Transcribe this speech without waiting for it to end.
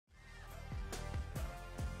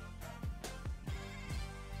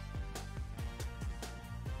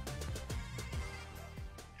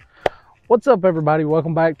What's up, everybody?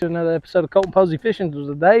 Welcome back to another episode of Colton Posey Fishing.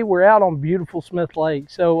 Today we're out on beautiful Smith Lake.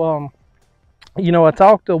 So, I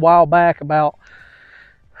talked a while back about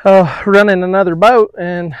running another boat,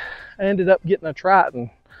 and I ended up getting a Triton.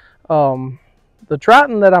 The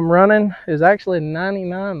Triton that I'm running is actually a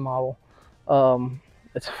 '99 model.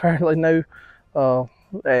 It's a fairly new.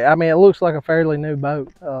 It looks like a fairly new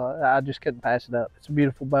boat. I just couldn't pass it up. It's a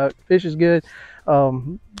beautiful boat. Fish is good.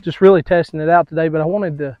 Just really testing it out today, but I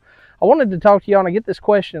wanted to talk to y'all, and I get this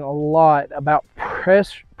question a lot about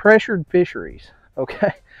pressured fisheries.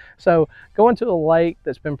 Okay, so going to a lake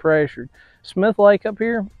that's been pressured. Smith Lake up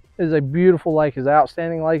here is a beautiful lake. It's an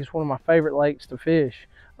outstanding lake. It's one of my favorite lakes to fish.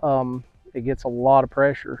 It gets a lot of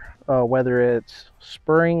pressure, whether it's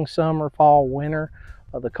spring, summer, fall, winter.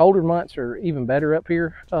 The colder months are even better up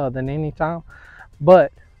here than any time.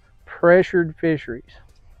 But pressured fisheries.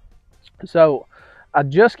 So I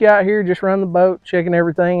just got here, just run the boat, checking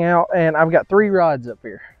everything out, and I've got 3 rods up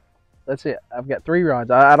here. That's it. I've got 3 rods.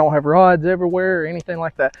 I don't have rods everywhere or anything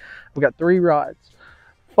like that. I've got 3 rods.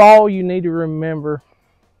 Fall, you need to remember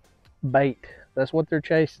bait. That's what they're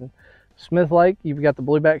chasing. Smith Lake, you've got the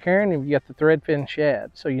blueback herring, and you've got the threadfin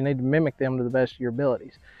shad. So you need to mimic them to the best of your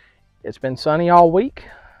abilities. It's been sunny all week.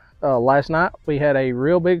 Last night we had a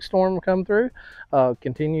real big storm come through,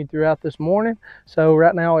 continued throughout this morning. So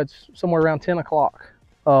right now it's somewhere around 10 o'clock.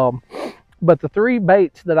 But the 3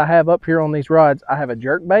 baits that I have up here on these rods, I have a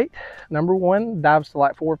jerk bait. Number 1 dives to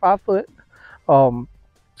like 4 or 5 foot. Then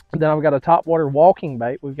I've got a topwater walking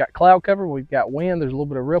bait. We've got cloud cover, we've got wind, there's a little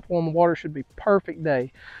bit of ripple in the water. Should be perfect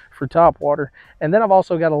day for topwater. And then I've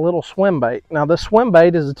also got a little swim bait. Now this swim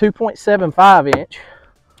bait is a 2.75 inch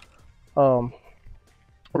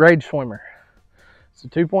Rage Swimmer. It's a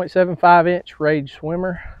 2.75 inch Rage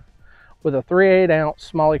Swimmer with a 3/8 ounce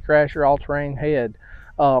Smalley Crasher all-terrain head.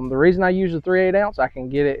 The reason I use a 3/8 ounce, I can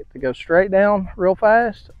get it to go straight down real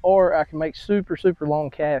fast, or I can make super long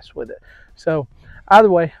casts with it. So either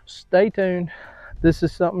way, stay tuned. This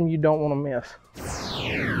is something you don't want to miss.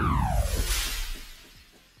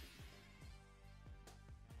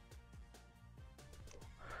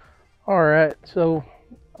 All right, so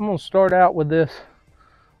I'm going to start out with this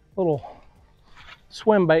little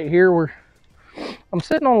swim bait here. I'm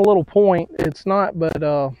sitting on a little point. It's not, but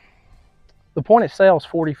the point itself is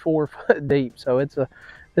 44 foot deep, so it's a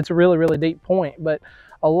really deep point. But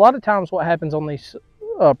a lot of times what happens on these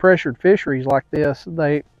pressured fisheries like this,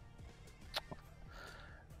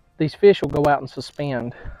 these fish will go out and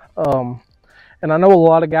suspend. And I know a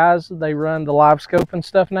lot of guys, they run the live scope and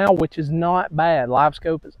stuff now, which is not bad. Live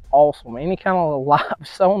scope is awesome. Any kind of live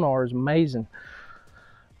sonar is amazing.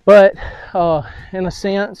 But in a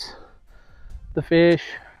sense, the fish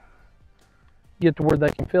get to where they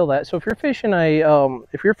can feel that. So if you're fishing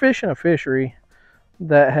a fishery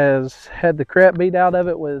that has had the crap beat out of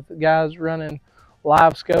it with guys running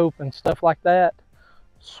live scope and stuff like that,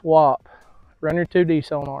 swap. Run your 2D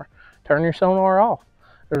sonar. Turn your sonar off.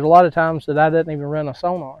 There's a lot of times that I didn't even run a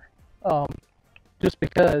sonar, just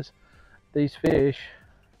because these fish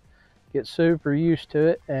get super used to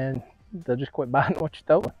it and they'll just quit biting what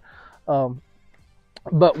you're throwing.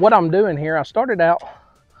 But what I'm doing here, I started out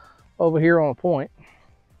over here on a point,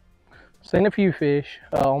 seen a few fish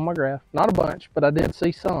on my graph, not a bunch, but I did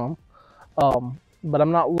see some. But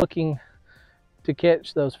I'm not looking to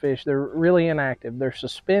catch those fish. They're really inactive. They're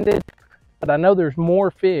suspended, but I know there's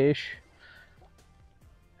more fish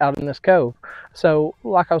out in this cove. So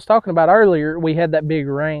like I was talking about earlier, we had that big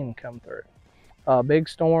rain come through, big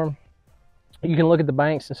storm. You can look at the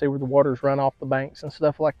banks and see where the waters run off the banks and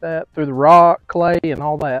stuff like that, through the rock, clay, and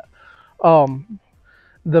all that.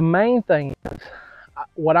 The main thing is,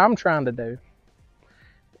 what I'm trying to do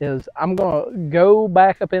is I'm going to go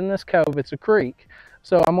back up in this cove. It's a creek.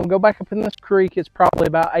 So I'm going to go back up in this creek. It's probably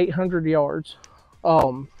about 800 yards.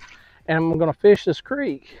 And I'm going to fish this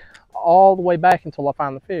creek all the way back until I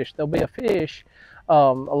find the fish. There'll be a fish.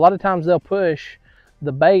 A lot of times they'll push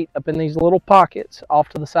the bait up in these little pockets off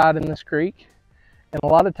to the side in this creek. And a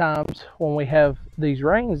lot of times when we have these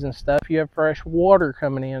rains and stuff, you have fresh water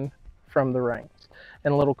coming in from the rains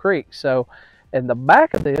and little creeks. So in the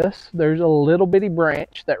back of this, there's a little bitty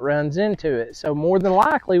branch that runs into it. So more than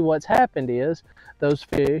likely what's happened is those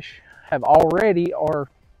fish have already or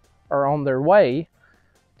are on their way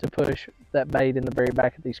to push that bait in the very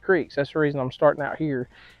back of these creeks. That's the reason I'm starting out here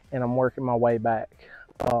and I'm working my way back.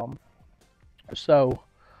 So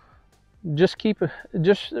just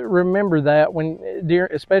remember that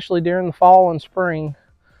especially during the fall and spring,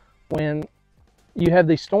 when you have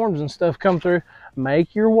these storms and stuff come through,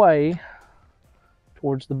 make your way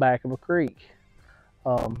towards the back of a creek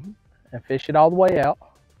and fish it all the way out.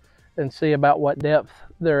 and see about what depth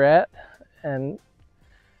they're at. And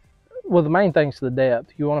well, the main thing's the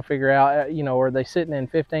depth. You want to figure out, you know, are they sitting in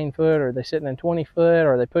 15 foot, or are they sitting in 20 foot,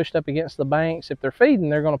 or are they pushed up against the banks? If they're feeding,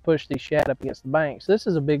 they're going to push these shad up against the banks. This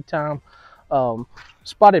is a big time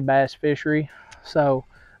spotted bass fishery, so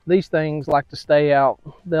these things like to stay out.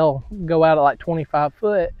 They'll go out at like 25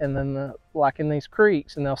 foot, and then like in these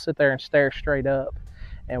creeks, and they'll sit there and stare straight up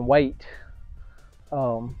and wait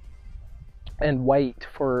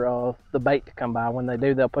for the bait to come by. When they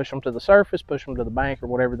do, they'll push them to the surface, push them to the bank, or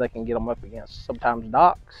whatever they can get them up against. Sometimes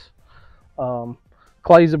docks.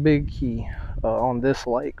 Clay's a big key on this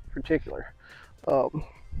lake in particular.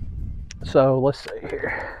 So let's see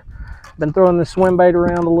here. Been throwing this swim bait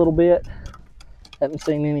around a little bit. Haven't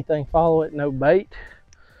seen anything follow it. No bait.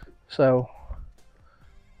 So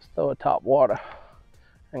let's throw a top water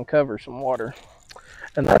and cover some water.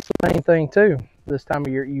 And that's the main thing too. This time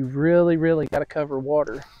of year, you've really got to cover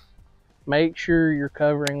water. Make sure you're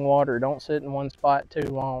covering water. Don't sit in one spot too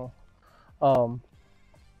long.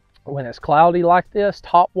 When it's cloudy like this,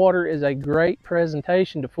 top water is a great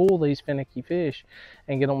presentation to fool these finicky fish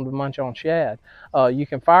and get them to munch on shad. You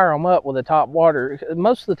can fire them up with the top water.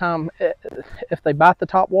 Most of the time, if they bite the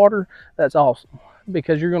top water, that's awesome,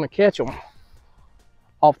 because you're going to catch them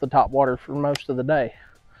off the top water for most of the day.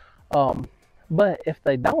 But if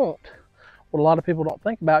they don't, what a lot of people don't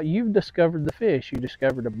think about, you've discovered the fish. You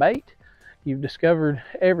discovered a bait. You've discovered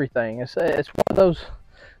everything. It's one of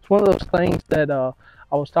those things that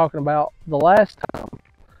I was talking about the last time.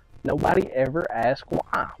 Nobody ever asked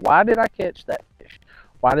why. Why did I catch that fish?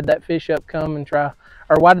 Why did that fish come and try,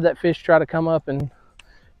 or why did that fish try to come up and,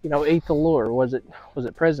 you know, eat the lure? Was it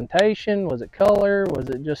presentation? Was it color? Was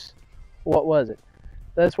it just, what was it?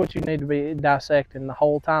 That's what you need to be dissecting the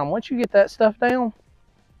whole time. Once you get that stuff down,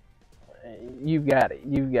 you've got it.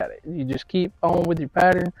 You've got it. You just keep on with your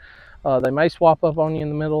pattern. They may swap up on you in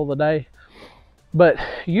the middle of the day, but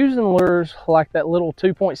using lures like that little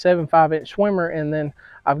 2.75 inch swimmer, and then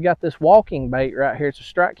I've got this walking bait right here. It's a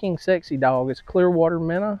Strike King Sexy Dog. It's Clearwater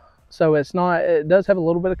Minnow, so it's not. It does have a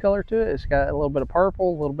little bit of color to it. It's got a little bit of purple,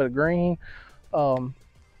 a little bit of green,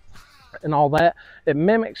 and all that. It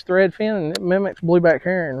mimics threadfin and it mimics blueback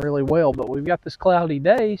herring really well. But we've got this cloudy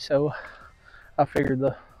day, so I figured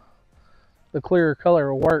the clearer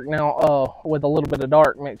color will work now, with a little bit of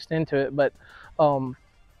dark mixed into it. But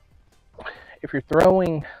if you're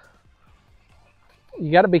throwing,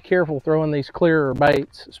 you got to be careful throwing these clearer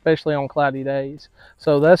baits, especially on cloudy days.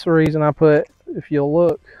 So that's the reason I put, if you'll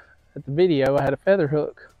look at the video, I had a feather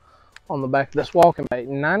hook on the back of this walking bait.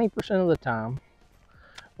 90% of the time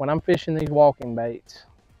when I'm fishing these walking baits,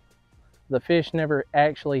 the fish never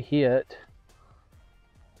actually hit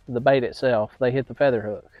the bait itself. They hit the feather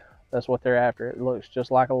hook. That's what they're after. It looks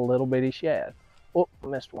just like a little bitty shad. Oh,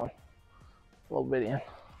 missed one. A little bit in.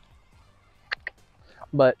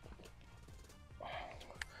 But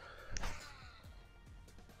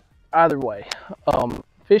either way,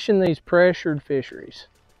 fishing these pressured fisheries,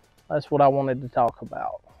 that's what I wanted to talk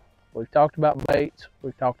about. We've talked about baits.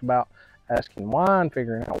 We've talked about asking why and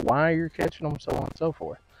figuring out why you're catching them, so on and so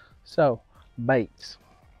forth. So, baits.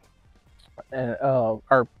 And,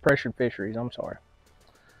 or pressured fisheries, I'm sorry.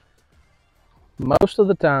 Most of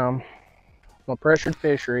the time, on a pressured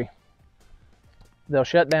fishery, they'll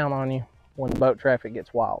shut down on you when the boat traffic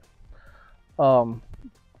gets wild.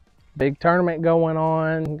 Big tournament going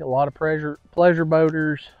on, a lot of pleasure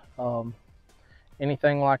boaters,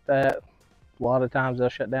 anything like that. A lot of times they'll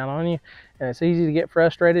shut down on you, and it's easy to get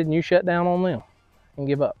frustrated and you shut down on them and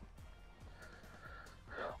give up.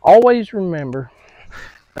 Always remember,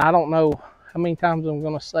 I don't know how many times I'm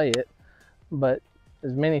going to say it, but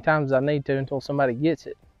as many times as I need to until somebody gets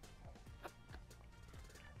it.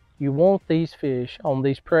 You want these fish on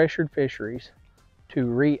these pressured fisheries to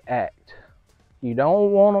react. You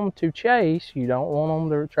don't want them to chase. You don't want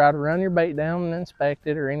them to try to run your bait down and inspect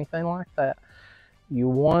it or anything like that. You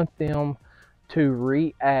want them to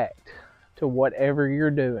react to whatever you're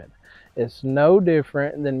doing. It's no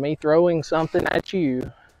different than me throwing something at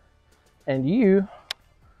you and you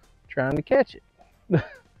trying to catch it.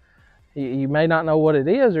 You may not know what it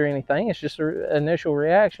is or anything. It's just initial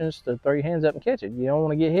reactions to throw your hands up and catch it. You don't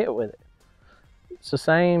want to get hit with it. It's the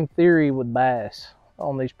same theory with bass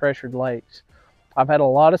on these pressured lakes. I've had a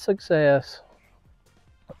lot of success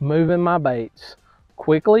moving my baits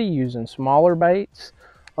quickly using smaller baits.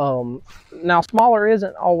 Now, smaller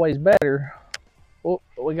isn't always better. Oh,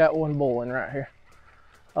 we got one bulling right here.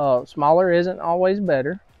 Smaller isn't always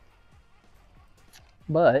better,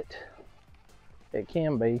 but it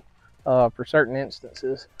can be for certain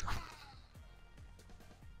instances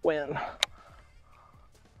when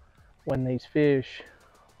when these fish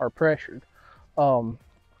are pressured.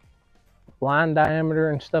 Line diameter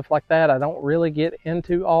and stuff like that, I don't really get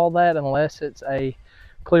into all that unless it's a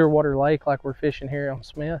clear water lake like we're fishing here on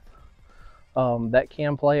Smith. That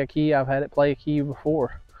can play a key. I've had it play a key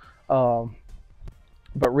before. But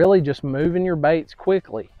really just moving your baits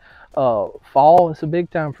quickly. Fall is a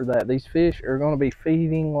big time for that. These fish are going to be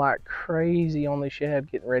feeding like crazy on the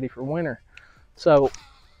shad, getting ready for winter. So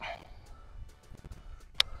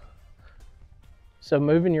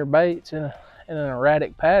moving your baits in an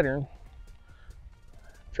erratic pattern,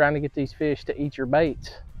 trying to get these fish to eat your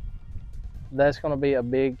baits, that's going to be a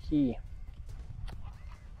big key.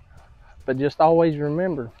 But just always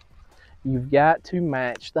remember, you've got to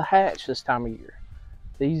match the hatch this time of year.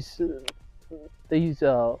 These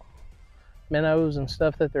minnows and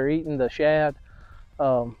stuff that they're eating, the shad,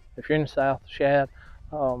 if you're in the south, shad,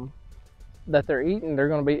 that they're eating, they're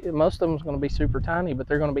going to be, most of them's going to be super tiny, but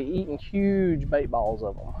they're going to be eating huge bait balls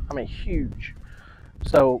of them. I mean, huge.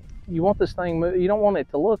 So you want this thing, you don't want it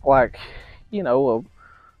to look like, you know,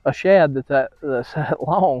 a shad that's that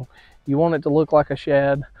long. You want it to look like a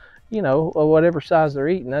shad, you know, whatever size they're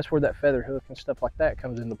eating. That's where that feather hook and stuff like that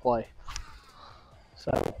comes into play.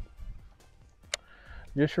 So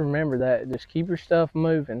just remember that. Just keep your stuff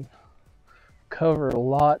moving. Cover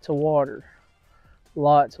lots of water.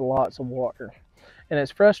 Lots and lots of water. And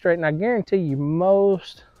it's frustrating. I guarantee you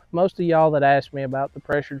most of y'all that ask me about the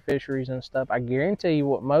pressured fisheries and stuff, I guarantee you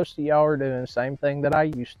what most of y'all are doing the same thing that I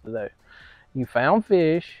used to do. You found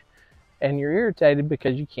fish and you're irritated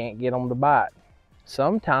because you can't get them to bite.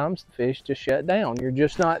 Sometimes the fish just shut down. You're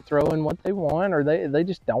just not throwing what they want, or they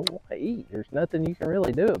just don't want to eat. There's nothing you can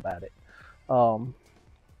really do about it.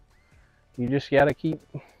 You just got to keep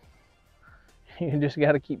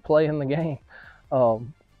playing the game.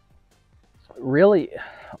 Really,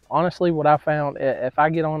 honestly, what I found, if I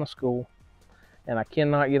get on a school and I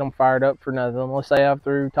cannot get them fired up for nothing, let's say I've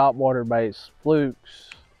threw top water baits,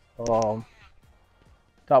 flukes, top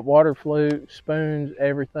water flukes, spoons,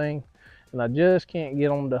 everything, and I just can't get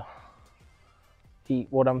them to eat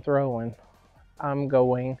what I'm throwing, I'm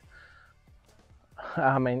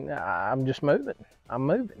just moving. I'm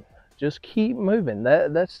moving. Just keep moving.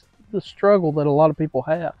 That's the struggle that a lot of people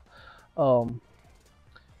have.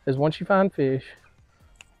 Is once you find fish,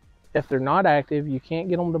 if they're not active, you can't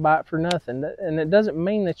get them to bite for nothing. And it doesn't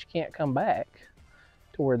mean that you can't come back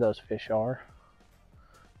to where those fish are.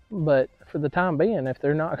 But for the time being, if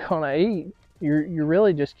they're not going to eat, you're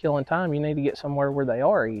really just killing time. You need to get somewhere where they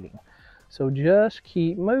are eating. So just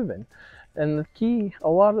keep moving. And the key, a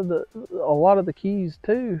lot of the keys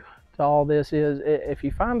too to all this is, if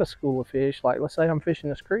you find a school of fish, like let's say I'm fishing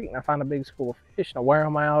this creek and I find a big school of fish and I wear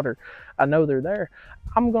them out, or I know they're there,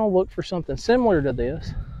 I'm going to look for something similar to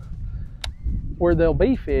this where there'll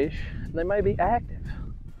be fish. They may be active.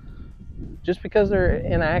 Just because they're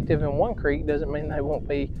inactive in one creek doesn't mean they won't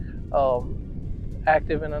be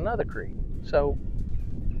active in another creek. So,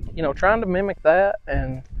 you know, trying to mimic that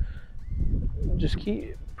and just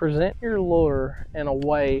present your lure in a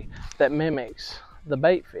way that mimics the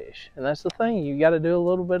bait fish. And that's the thing, you got to do a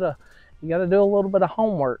little bit of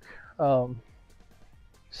homework.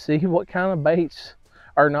 See what kind of baits,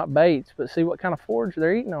 or not baits, but see what kind of forage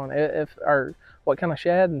they're eating on, or what kind of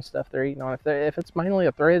shad and stuff they're eating on. If it's mainly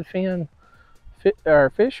a thread fin or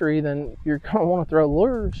fishery, then you're going to want to throw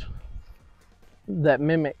lures that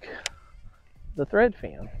mimic the thread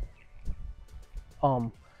fin.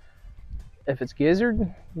 If it's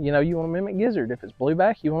gizzard, you know, you want to mimic gizzard. If it's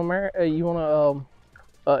blueback, you want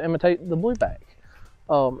to imitate the blueback.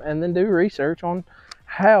 And then do research on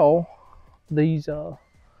how these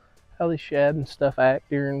shad and stuff act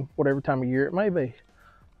during whatever time of year it may be.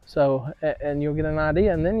 So, and you'll get an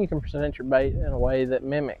idea, and then you can present your bait in a way that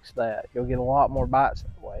mimics that. You'll get a lot more bites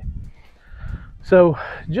that way. So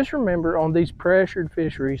just remember, on these pressured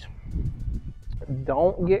fisheries,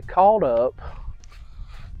 don't get caught up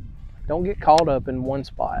in one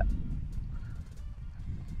spot.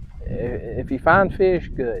 If you find fish,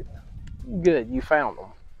 good, you found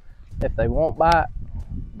them. If they won't bite,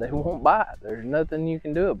 they won't bite. There's nothing you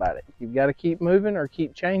can do about it. You've got to keep moving or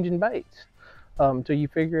keep changing baits until you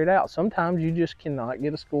figure it out. Sometimes you just cannot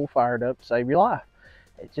get a school fired up to save your life.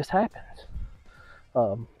 It just happens.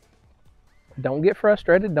 Don't get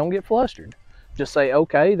frustrated, don't get flustered. Just say,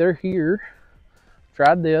 okay, they're here,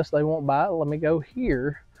 tried this, they won't bite, let me go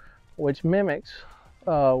here, which mimics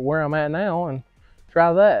where I'm at now, and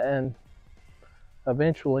try that. And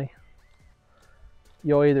eventually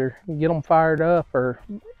you'll either get them fired up or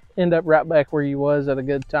end up right back where you was at a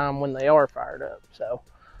good time when they are fired up. So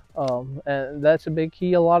and that's a big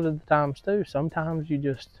key a lot of the times too. Sometimes you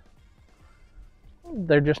just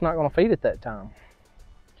they're just not going to feed at that time.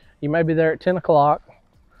 You may be there at 10 o'clock.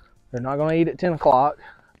 They're not going to eat at 10 o'clock.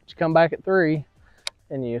 You come back at 3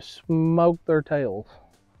 and you smoke their tails.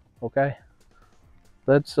 Okay?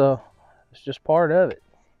 That's it's just part of it.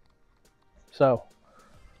 So,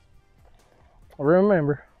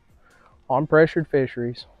 remember, on pressured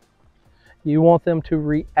fisheries, you want them to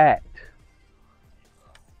react.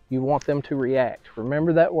 You want them to react.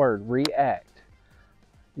 Remember that word, react.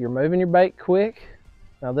 You're moving your bait quick.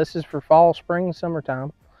 Now this is for fall, spring,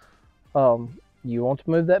 summertime. You want to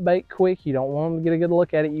move that bait quick. You don't want them to get a good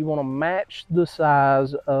look at it. You want to match the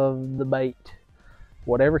size of the bait.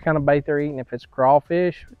 Whatever kind of bait they're eating. If it's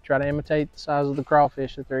crawfish, try to imitate the size of the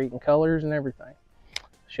crawfish that they're eating, colors and everything.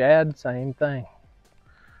 Shad, same thing.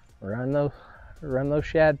 Run those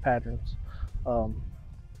shad patterns.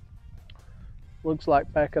 Looks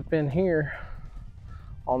like back up in here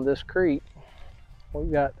on this creek,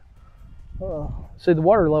 we've got, see the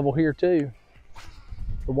water level here too.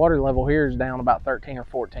 The water level here is down about 13 or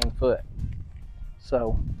 14 foot.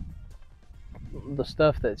 So the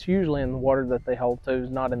stuff that's usually in the water that they hold to is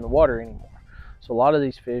not in the water anymore. So a lot of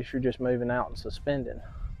these fish are just moving out and suspending.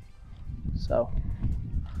 So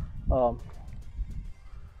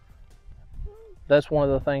that's one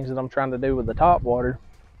of the things that I'm trying to do with the top water,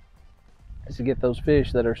 is to get those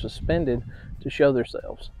fish that are suspended to show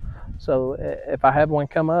themselves. So if I have one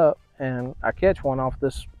come up and I catch one off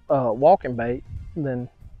this walking bait, then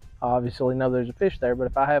I obviously know there's a fish there. But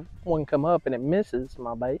if I have one come up and it misses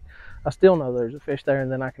my bait, I still know there's a fish there,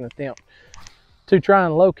 and then I can attempt to try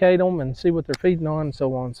and locate them and see what they're feeding on, and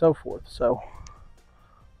so on and so forth. So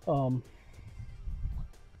you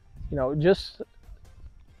know, just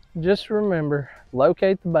remember,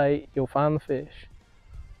 locate the bait, you'll find the fish.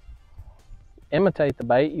 Imitate the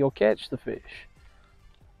bait, you'll catch the fish.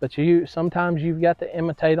 But sometimes you've got to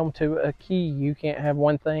imitate them to a key. You can't have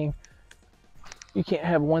one thing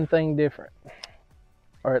different,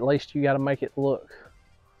 or at least you got to make it look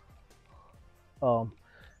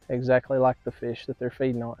exactly like the fish that they're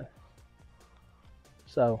feeding on.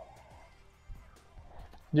 So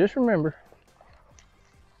just remember,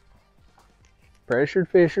 pressured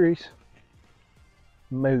fisheries,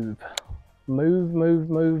 move.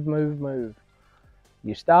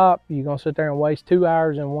 You stop, you're going to sit there and waste 2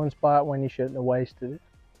 hours in one spot when you shouldn't have wasted it.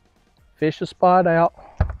 Fish a spot out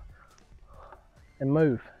and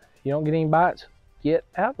move. If you don't get any bites, get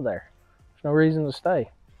out of there. There's no reason to stay.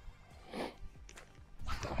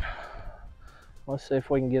 Let's see if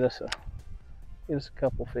we can get us a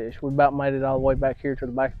couple fish. We about made it all the way back here to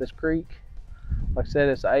the back of this creek. Like I said,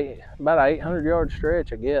 it's about an 800-yard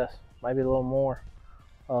stretch, I guess, maybe a little more.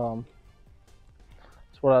 That's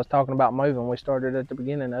what I was talking about moving. We started at the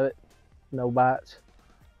beginning of it, no bites.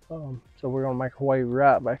 So we're gonna make our way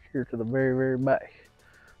right back here to the very, very back.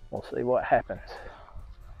 We'll see what happens.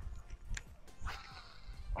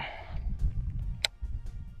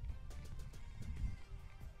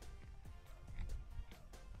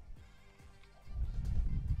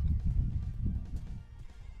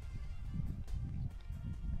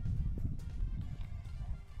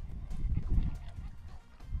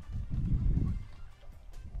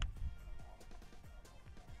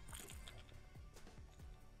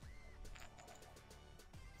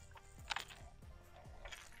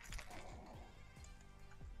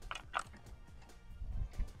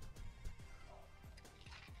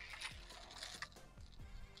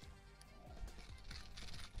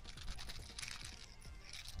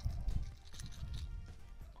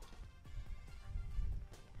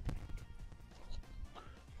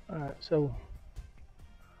 Alright, so I'm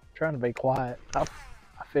trying to be quiet. I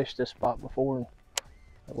fished this spot before and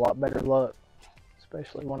had a lot better luck,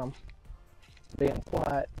 especially when I'm being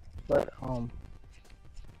quiet. But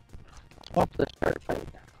off this dirt bait,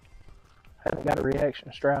 I haven't got a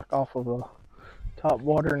reaction strike off of a top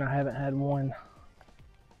water, and I haven't had one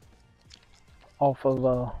off of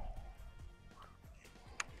the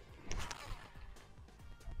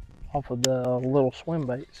little swim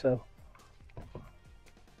bait. So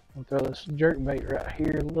I'll throw this jerk bait right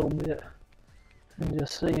here a little bit and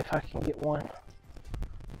just see if I can get one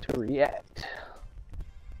to react.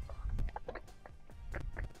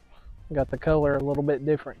 Got the color a little bit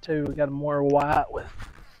different too. We got them more white with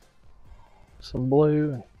some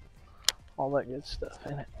blue and all that good stuff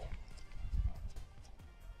in it.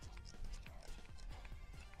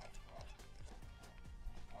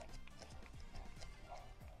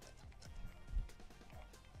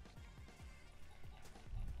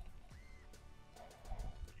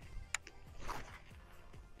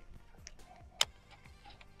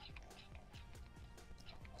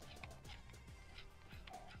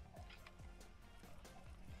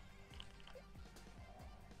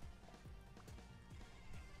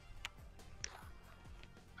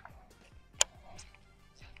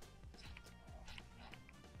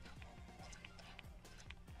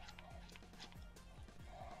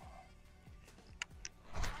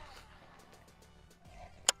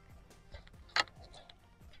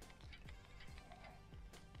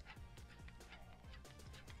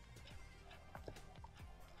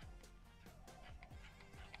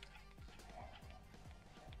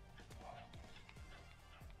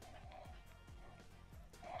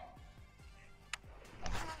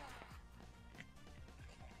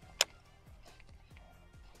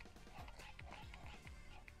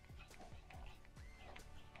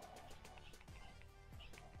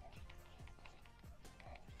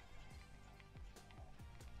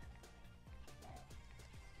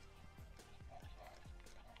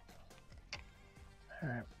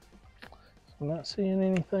 Alright, so I'm not seeing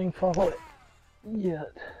anything follow it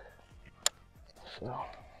yet. So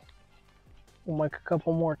we'll make a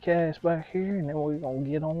couple more casts back here and then we're gonna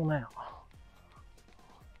get on out.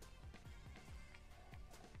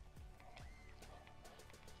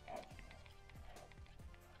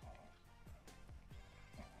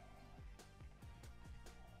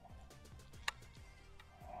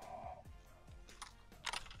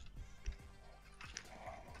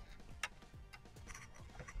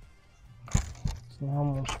 So now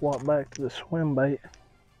I'm gonna swap back to the swim bait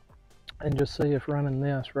and just see if running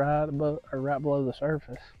this right above or right below the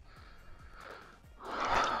surface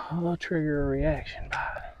will trigger a reaction bite.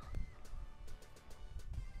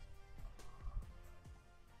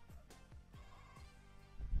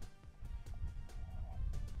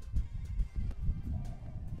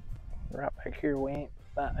 Right back here we ain't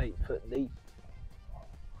about 8 foot deep.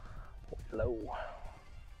 Low.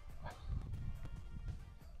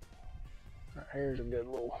 Right here's a good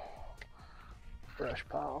little brush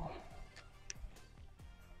pile.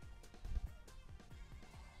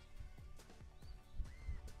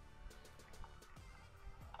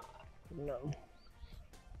 No.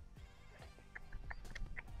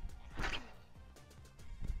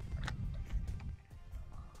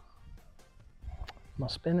 My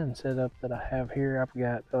spinning setup that I have here, I've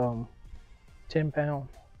got 10-pound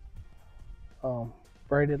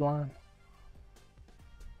braided line,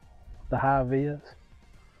 the high vis,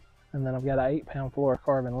 and then I've got an 8-pound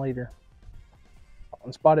fluorocarbon leader.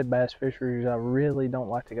 On spotted bass fisheries, I really don't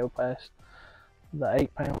like to go past the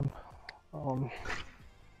 8-pound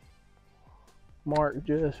mark,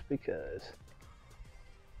 just because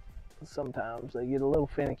sometimes they get a little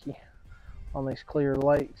finicky on these clear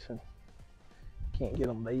lakes and can't get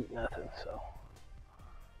them to eat nothing. So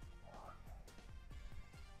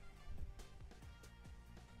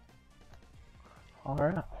all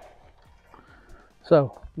right,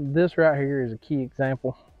 so this right here is a key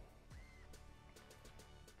example.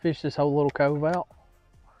 Fished this whole little cove out,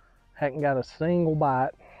 hadn't got a single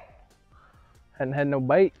bite, hadn't had no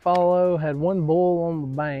bait follow, had one bull on the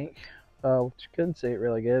bank, which you couldn't see it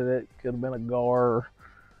really good. It could have been a gar or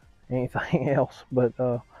anything else, but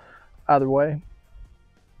either way,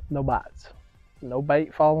 no bites, no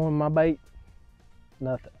bait following my bait,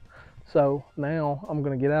 nothing. So now I'm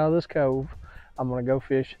gonna get out of this cove. I'm gonna go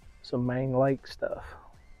fish some main lake stuff.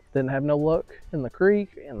 Didn't have no luck in the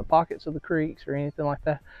creek, in the pockets of the creeks or anything like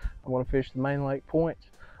that. I'm gonna fish the main lake points.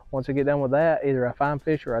 Once I get done with that, either I find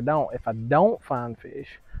fish or I don't. If I don't find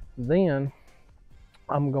fish, then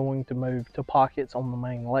I'm going to move to pockets on the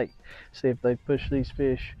main lake. See if they push these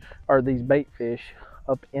fish or these bait fish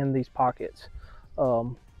up in these pockets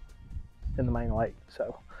in the main lake.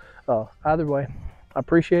 So either way, I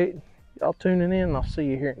appreciate y'all tuning in, and I'll see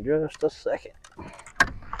you here in just a second.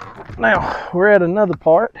 Now we're at another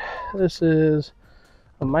part. This is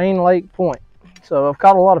a main lake point. So I've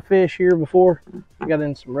caught a lot of fish here before. I got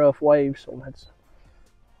in some rough waves, so let's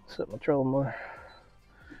set my trolling motor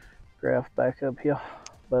graph back up here.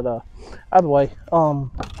 But either way,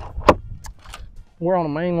 we're on a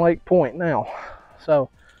main lake point now. So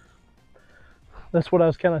that's what I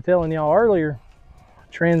was kind of telling y'all earlier.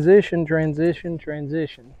 Transition, transition,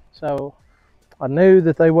 transition. So I knew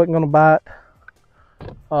that they wasn't going to bite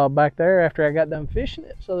back there after I got done fishing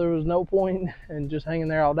it, so there was no point in just hanging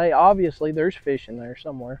there all day. Obviously there's fish in there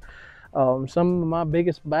somewhere. Some of my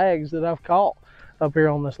biggest bags that I've caught up here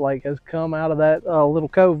on this lake has come out of that little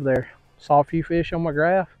cove there. Saw a few fish on my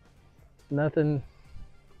graph, nothing,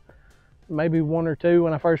 maybe one or two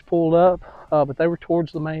when I first pulled up, but they were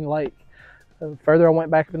towards the main lake. Further I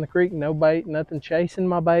went back up in the creek, no bait, nothing chasing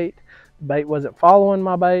my bait. The bait wasn't following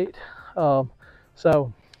my bait.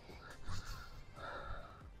 So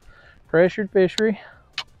pressured fishery,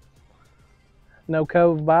 no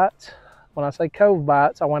cove bites. When I say cove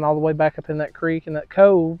bites, I went all the way back up in that creek, and that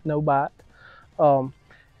cove, no bite. And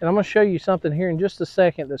I'm going to show you something here in just a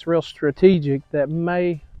second that's real strategic that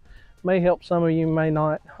may help some of you, may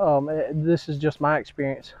not. This is just my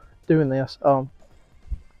experience doing this.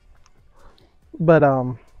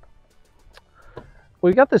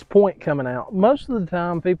 We've got this point coming out. Most of the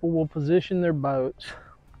time people will position their boats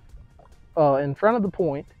in front of the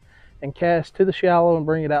point and cast to the shallow and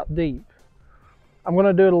bring it out deep. I'm going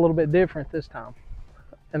to do it a little bit different this time.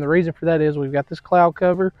 And the reason for that is we've got this cloud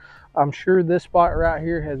cover. I'm sure this spot right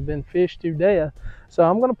here has been fished to death. So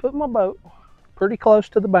I'm going to put my boat pretty close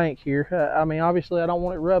to the bank here. I mean, obviously I don't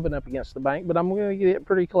want it rubbing up against the bank, but I'm going to get it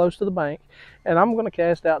pretty close to the bank. And I'm going to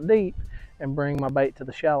cast out deep and bring my bait to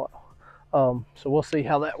the shallow. So we'll see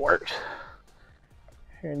how that works.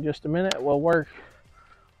 Here in just a minute, we'll work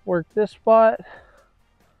this spot.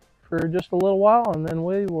 for just a little while, and then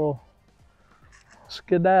we will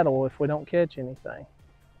skedaddle if we don't catch anything.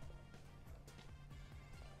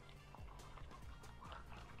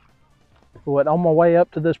 But on my way up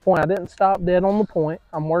to this point, I didn't stop dead on the point.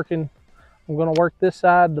 I'm going to work this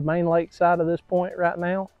side, the main lake side of this point right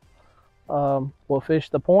now. We'll fish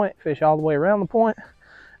the point, fish all the way around the point.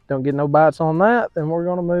 Don't get no bites on that. Then we're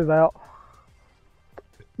going to move out,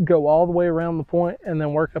 go all the way around the point, and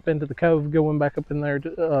then work up into the cove, going back up in there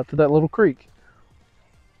to that little creek.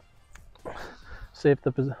 See if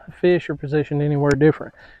the fish are positioned anywhere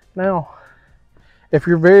different. Now, if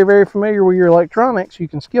you're very, very familiar with your electronics, you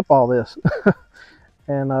can skip all this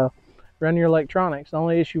and run your electronics. The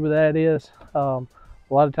only issue with that is a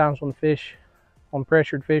lot of times when the fish on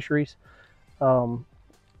pressured fisheries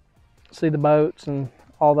see the boats and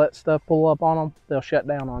all that stuff pull up on them, they'll shut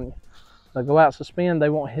down on you. They'll go out suspend, they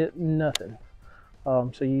won't hit nothing.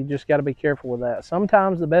 So you just got to be careful with that.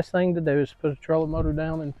 Sometimes the best thing to do is put a trolling motor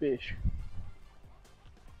down and fish.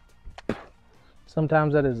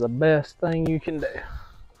 Sometimes that is the best thing you can do.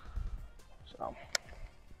 So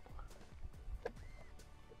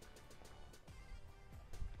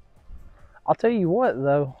I'll tell you what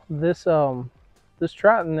though, this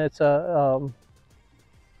Triton, it's a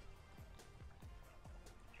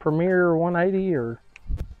Premier 180 or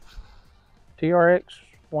TRX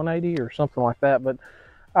 180 or something like that. But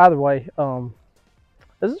either way,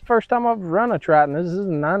 this is the first time I've run a Triton. This is a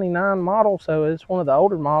 99 model, so it's one of the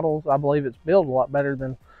older models. I believe it's built a lot better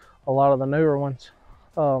than a lot of the newer ones.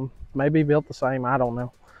 Maybe built the same, I don't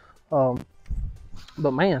know.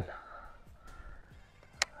 But man,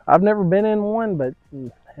 I've never been in one, but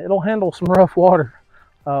it'll handle some rough water.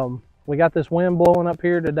 We got this wind blowing up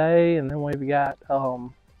here today, and then we've got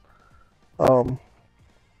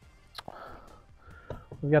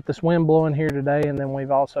this wind blowing here today, and then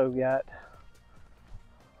we've also got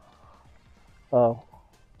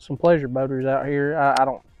some pleasure boaters out here. I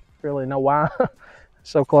don't really know why. It's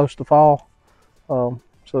so close to fall, so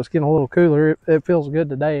it's getting a little cooler. It feels good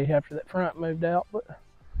today after that front moved out. But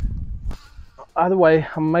either way,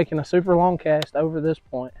 I'm making a super long cast over this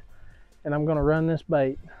point, and I'm going to run this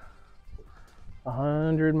bait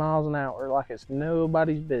 100 miles an hour like it's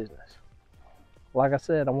nobody's business. Like I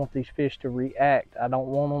said, I want these fish to react. I don't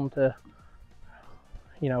want them to,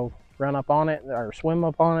 you know, run up on it or swim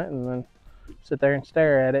up on it and then sit there and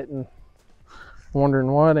stare at it and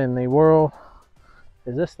wondering what in the world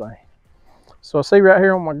is this thing. So I see right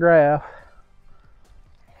here on my graph,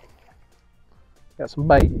 got some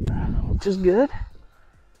bait, which is good.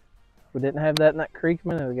 We didn't have that in that creek a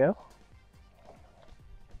minute ago.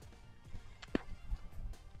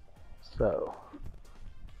 So,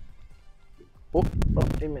 oh,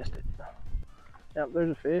 he missed it. Yep,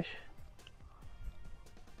 there's a fish.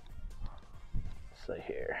 Let's see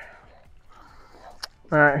here.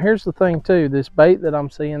 All right, here's the thing too. This bait that I'm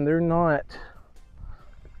seeing, they're not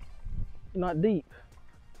deep.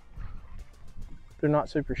 They're not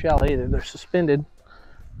super shallow either. They're suspended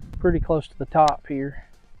pretty close to the top here.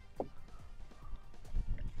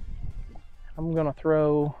 I'm gonna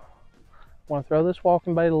throw this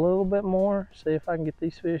walking bait a little bit more, see if I can get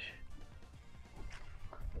these fish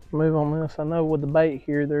move on this. I know with the bait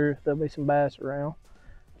here, there'll be some bass around.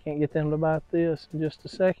 Can't get them to bite this in just a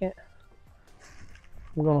second.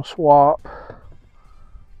 I'm gonna swap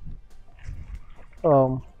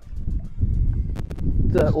that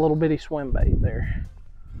little bitty swim bait there.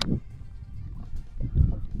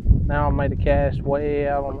 Now I made a cast way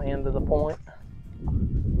out on the end of the point.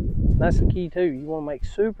 That's the key too. You want to make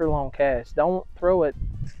super long casts. Don't throw it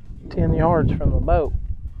 10 yards from the boat.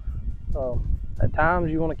 At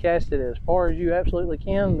times you want to cast it as far as you absolutely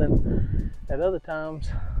can, then at other times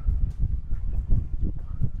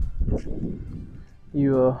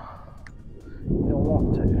you don't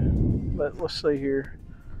want to. But let's see here.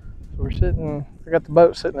 So I got the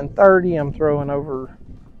boat sitting in 30. I'm throwing over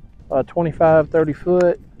 25, 30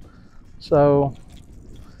 foot. So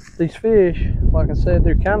these fish, like I said,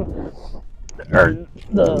 they're kind of,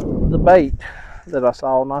 the bait that I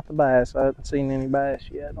saw, not the bass. I haven't seen any bass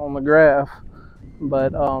yet on the graph,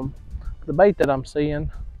 but the bait that I'm seeing,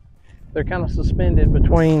 they're kind of suspended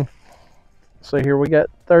between. So here we got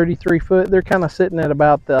 33 foot. They're kind of sitting at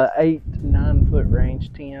about the 8 to 9 foot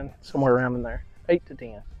range, 10, somewhere around in there, 8 to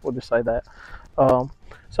 10. We'll just say that. So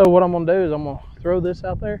what I'm gonna do is I'm gonna throw this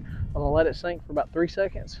out there. I'm gonna let it sink for about 3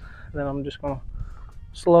 seconds. And then I'm just gonna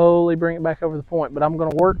slowly bring it back over the point. But I'm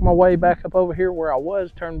gonna work my way back up over here where I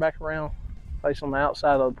was, turn back around, face on the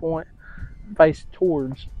outside of the point, face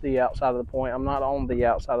towards the outside of the point. I'm not on the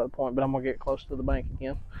outside of the point, but I'm gonna get close to the bank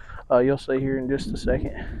again. You'll see here in just a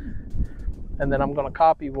second. And then I'm going to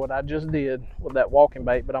copy what I just did with that walking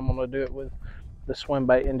bait, but I'm going to do it with the swim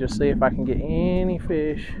bait and just see if I can get any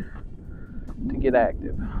fish to get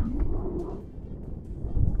active.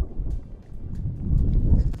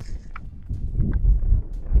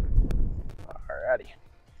 Alrighty.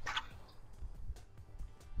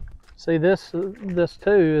 See, this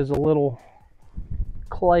too is a little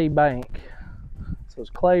clay bank. So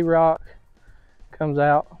it's clay rock, comes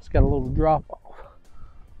out, it's got a little drop off.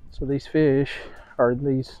 So these fish, or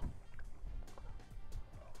the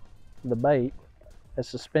bait, is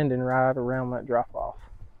suspending right around that drop off.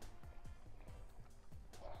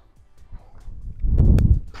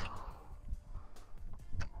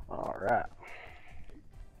 All right.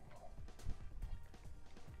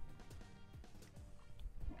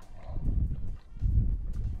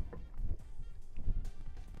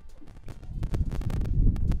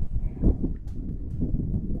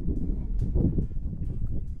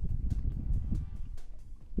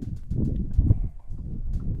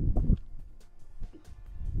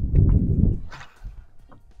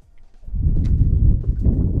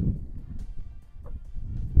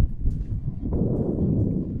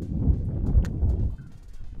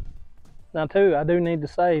 Now too, I do need to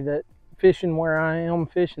say that fishing where I am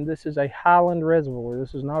fishing, this is a highland reservoir.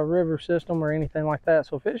 This is not a river system or anything like that.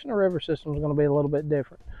 So fishing a river system is going to be a little bit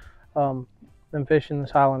different than fishing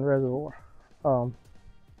this highland reservoir.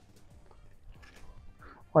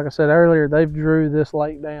 Like I said earlier, they've drew this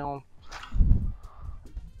lake down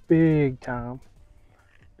big time,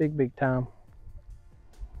 big time.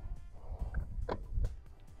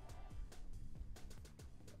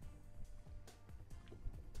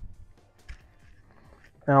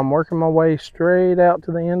 Now I'm working my way straight out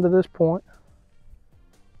to the end of this point.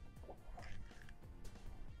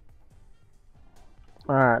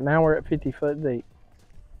 All right, now we're at 50 foot deep.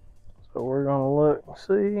 So we're gonna look and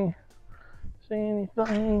see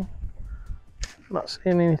anything. Not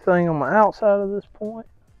seeing anything on the outside of this point.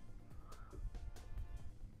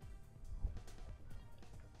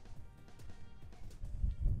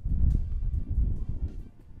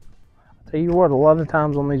 Tell you what, a lot of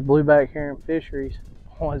times on these blueback herring fisheries,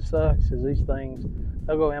 what sucks is these things,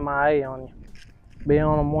 they'll go MIA on you. Be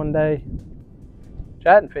on them one day. Which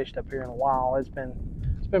I hadn't fished up here in a while. It's been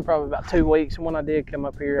probably about 2 weeks. And when I did come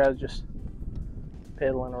up here, I was just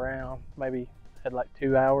pedaling around. Maybe had like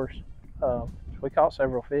 2 hours. We caught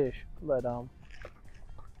several fish, but kind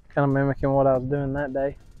of mimicking what I was doing that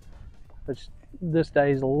day. Which this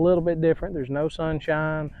day is a little bit different. There's no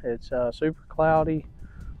sunshine. It's super cloudy.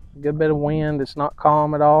 A good bit of wind. It's not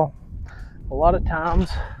calm at all. A lot of times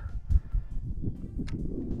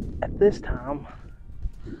at this time,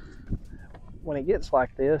 when it gets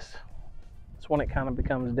like this, it's when it kind of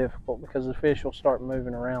becomes difficult because the fish will start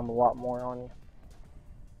moving around a lot more on you.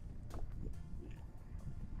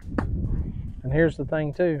 And here's the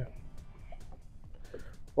thing too,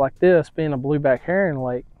 like this being a blueback herring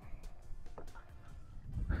lake,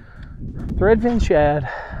 threadfin shad,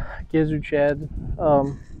 gizzard shad,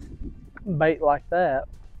 bait like that,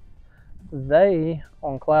 they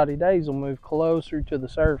on cloudy days will move closer to the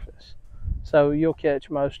surface, so you'll catch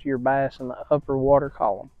most of your bass in the upper water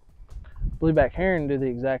column. Blueback herring do the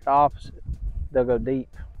exact opposite. They'll go deep.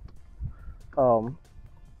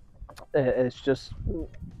 It's just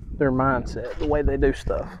their mindset, the way they do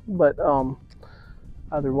stuff. But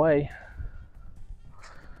either way,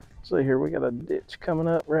 see here, we got a ditch coming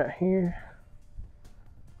up right here.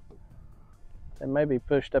 They may be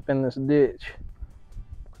pushed up in this ditch,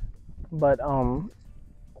 but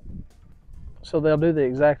so they'll do the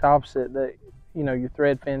exact opposite that, you know, your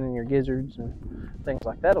threadfin and your gizzards and things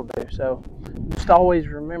like that'll do. So just always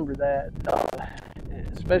remember that,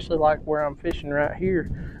 especially like where I'm fishing right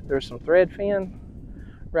here, there's some threadfin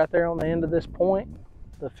right there on the end of this point.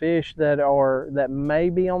 The fish that may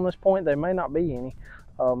be on this point, there may not be any.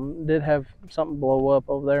 Did have something blow up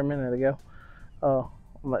over there a minute ago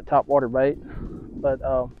on that top water bait, but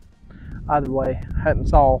either way, hadn't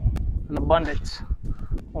saw an abundance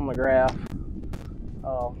on the graph.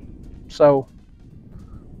 So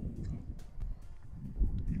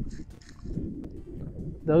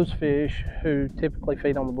those fish who typically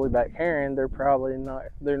feed on the blueback herring, they're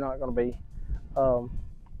not going to be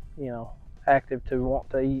you know, active to want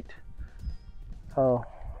to eat the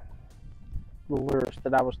lures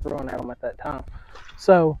that I was throwing at them at that time.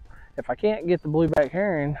 So if I can't get the blueback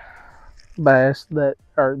herring bass the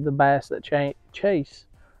bass that chase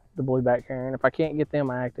the blueback herring, if I can't get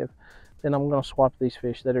them active, then I'm going to swap these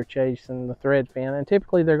fish that are chasing the threadfin, and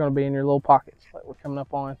typically they're going to be in your little pockets like we're coming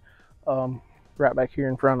up on right back here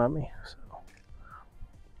in front of me.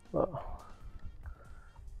 So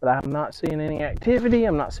but I'm not seeing any activity.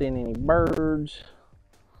 I'm not seeing any birds.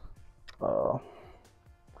 So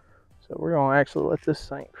we're gonna actually let this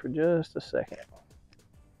sink for just a second.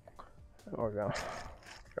 And we're gonna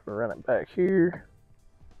run it back here.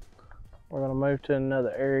 We're gonna move to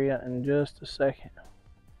another area in just a second.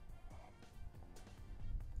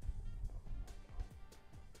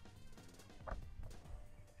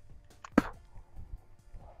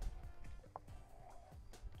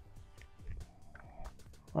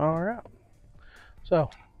 All right, so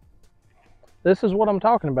this is what I'm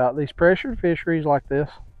talking about, these pressured fisheries like this.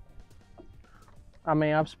 I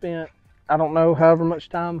mean, I've spent, I don't know, however much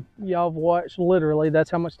time y'all have watched. Literally, that's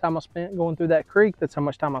how much time I spent going through that creek. That's how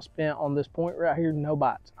much time I spent on this point right here. No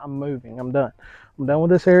bites. I'm moving. I'm done. I'm done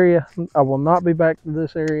with this area. I will not be back to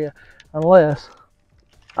this area unless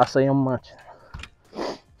I see them munching.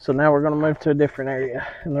 So now we're going to move to a different area.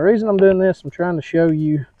 And the reason I'm doing this, I'm trying to show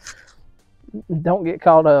you, don't get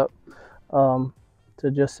caught up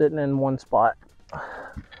to just sitting in one spot.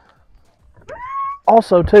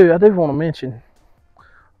 Also, too, I do want to mention,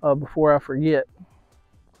 before I forget,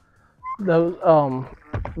 those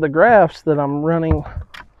the graphs that I'm running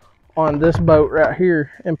on this boat right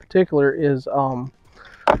here in particular is Lowrance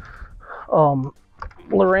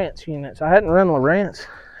units. I hadn't run Lowrance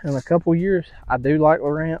in a couple years. I do like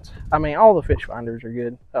Lowrance. I mean, all the fish finders are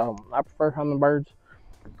good. I prefer Humminbirds.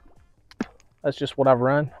 That's just what I've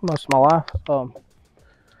run most of my life.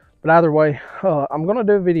 But either way, I'm going to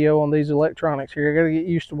do a video on these electronics here. I got to get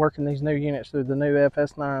used to working these new units through the new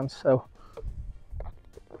FS9s. So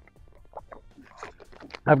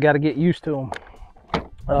I've got to get used to them.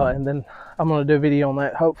 And then I'm going to do a video on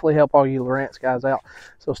that. Hopefully help all you Lowrance guys out.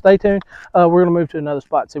 So stay tuned. We're going to move to another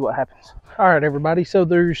spot and see what happens. All right, everybody. So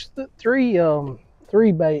there's three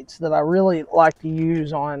baits that I really like to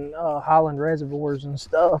use on Highland reservoirs and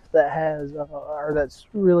stuff that has or that's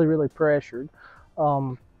really pressured.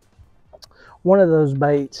 One of those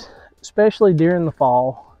baits, especially during the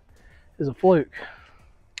fall, is a fluke.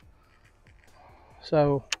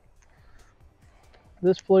 So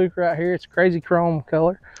this fluke right here, it's crazy chrome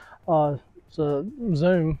color. It's a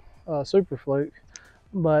Zoom super fluke,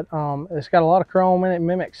 but it's got a lot of chrome in it. It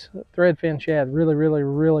mimics threadfin shad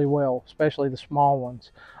really well, especially the small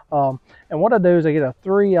ones. And what I do is I get a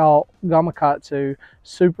 3/0 Gamakatsu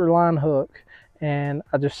super line hook, and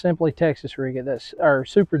I just simply Texas rig it. That's or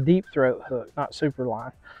super deep throat hook, not super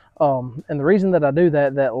line. And the reason that I do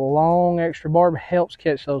that, that long extra barb helps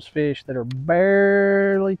catch those fish that are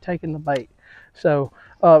barely taking the bait. So,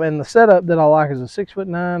 and the setup that I like is a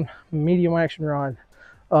 6'9" medium action rod.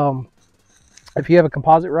 If you have a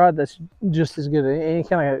composite rod, that's just as good. Any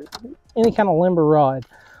kind of limber rod.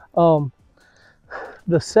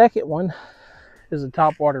 The second one is a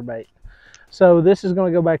top water bait. So this is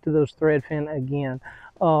going to go back to those threadfin again.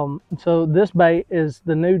 So this bait is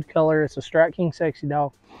the nude color. It's a Strike King Sexy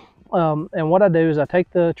Dog. And what I do is I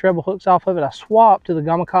take the treble hooks off of it. I swap to the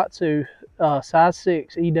Gamakatsu size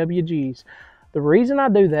 6 EWGs. The reason I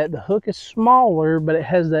do that, the hook is smaller, but it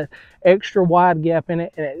has that extra wide gap in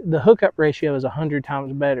it, and the hookup ratio is 100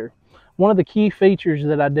 times better. One of the key features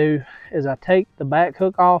that I do is I take the back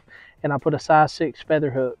hook off and I put a size 6 feather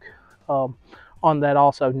hook on that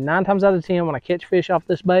also. 9 times out of 10 when I catch fish off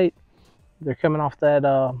this bait, they're coming off that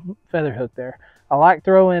feather hook there. I like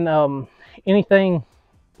throwing anything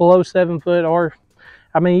below 7 foot, or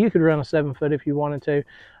I mean, you could run a 7 foot if you wanted to,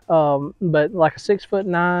 but like a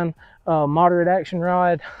 6'9" moderate action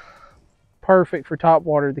rod, perfect for top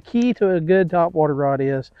water. The key to a good top water rod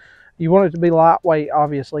is you want it to be lightweight,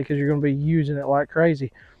 obviously, because you're going to be using it like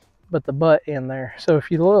crazy, but the butt in there. So if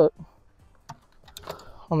you look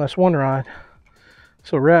on this one rod,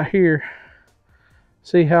 so right here,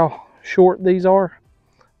 see how short these are?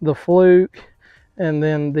 The fluke and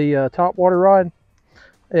then the top water rod.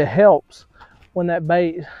 It helps when that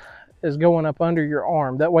bait is going up under your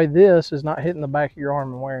arm. That way this is not hitting the back of your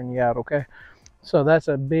arm and wearing you out, okay? So that's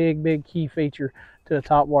a big key feature to a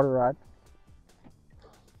top water rod.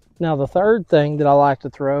 Now the third thing that I like to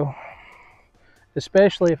throw,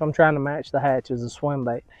 especially if I'm trying to match the hatch, is a swim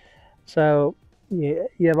bait. So you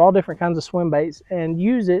have all different kinds of swim baits, and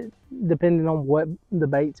use it depending on what the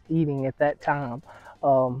bait's eating at that time.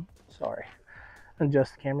 Sorry,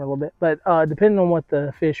 adjust the camera a little bit, but depending on what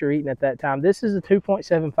the fish are eating at that time. This is a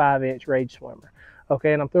 2.75 inch Rage Swimmer,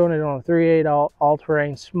 okay, and I'm throwing it on a 3/8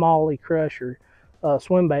 all-terrain Smalley Crusher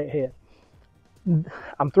swim bait head.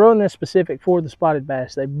 I'm throwing this specific for the spotted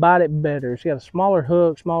bass. They bite it better. It's got a smaller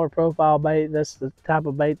hook, smaller profile bait. That's the type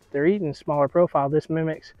of bait that they're eating, smaller profile. This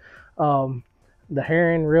mimics the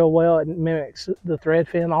herring real well. It mimics the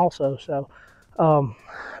threadfin also. So,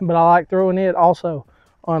 but I like throwing it also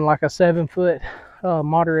on like a 7-foot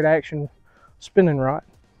moderate action spinning rod.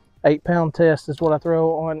 8-pound test is what I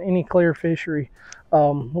throw on any clear fishery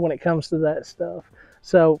when it comes to that stuff.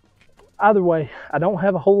 So either way, I don't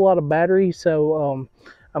have a whole lot of battery, so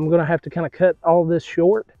I'm gonna have to kind of cut all this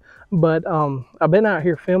short. But I've been out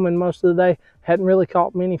here filming most of the day. Hadn't really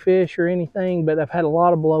caught many fish or anything, but I've had a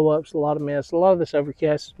lot of blow ups, a lot of mess. A lot of this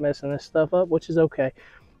overcast is messing this stuff up, which is okay.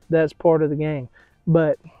 That's part of the game.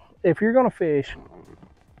 But if you're gonna fish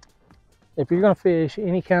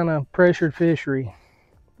any kind of pressured fishery,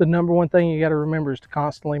 the number one thing you got to remember is to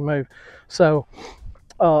constantly move. So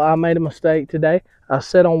I made a mistake today. I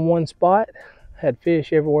sat on one spot, had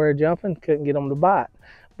fish everywhere jumping, couldn't get them to bite,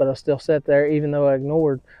 but I still sat there even though I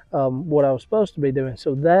ignored what I was supposed to be doing.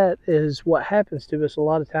 So that is what happens to us a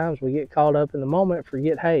lot of times. We get caught up in the moment,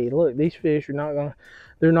 forget, hey, look, these fish are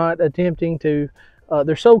they're not attempting to,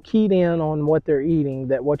 they're so keyed in on what they're eating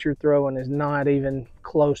that what you're throwing is not even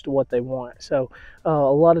close to what they want. So a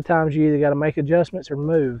lot of times you either got to make adjustments or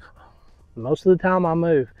move. Most of the time I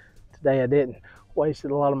move. Today I didn't.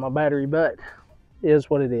 Wasted a lot of my battery, but it is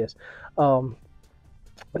what it is.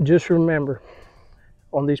 Just remember,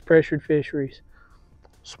 on these pressured fisheries,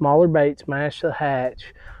 smaller baits, mash the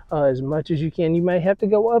hatch as much as you can. You may have to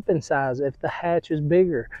go up in size if the hatch is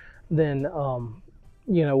bigger than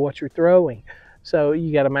you know what you're throwing. So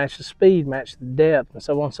you got to match the speed, match the depth, and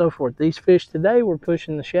so on and so forth. These fish today were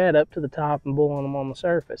pushing the shad up to the top and bulling them on the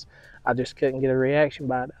surface. I just couldn't get a reaction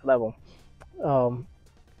bite out of them.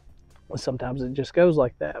 Sometimes it just goes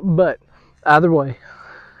like that. But either way,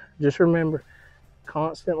 just remember,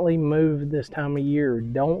 constantly move this time of year.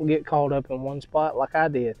 Don't get caught up in one spot like I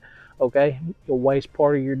did, okay? You'll waste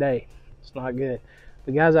part of your day. It's not good.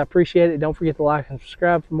 But guys, I appreciate it. Don't forget to like and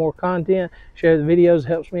subscribe for more content. Share the videos. It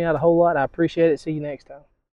helps me out a whole lot. I appreciate it. See you next time.